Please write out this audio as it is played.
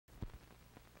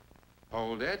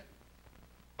Hold it.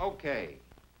 Okay.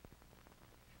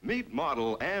 Meet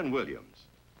model Ann Williams.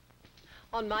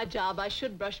 On my job, I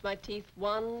should brush my teeth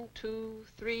 1, 2,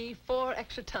 3, 4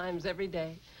 extra times every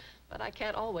day. But I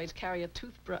can't always carry a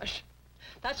toothbrush.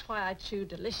 That's why I chew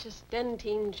delicious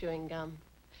Dentyne chewing gum.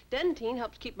 Dentyne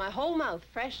helps keep my whole mouth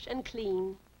fresh and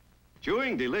clean.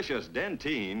 Chewing delicious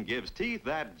Dentyne gives teeth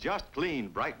that just clean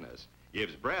brightness,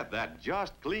 gives breath that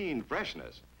just clean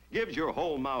freshness, gives your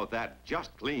whole mouth that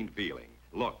just clean feeling.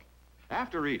 Look,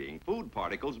 after eating, food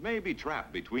particles may be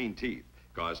trapped between teeth,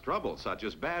 cause trouble such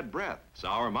as bad breath,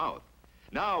 sour mouth.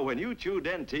 Now, when you chew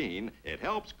Dentyne, it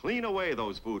helps clean away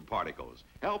those food particles,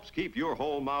 helps keep your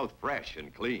whole mouth fresh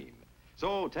and clean.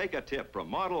 So take a tip from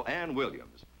model Ann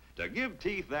Williams. To give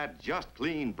teeth that just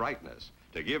clean brightness,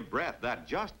 to give breath that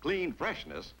just clean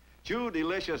freshness, chew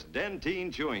delicious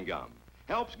Dentyne chewing gum.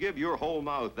 Helps give your whole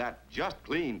mouth that just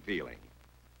clean feeling.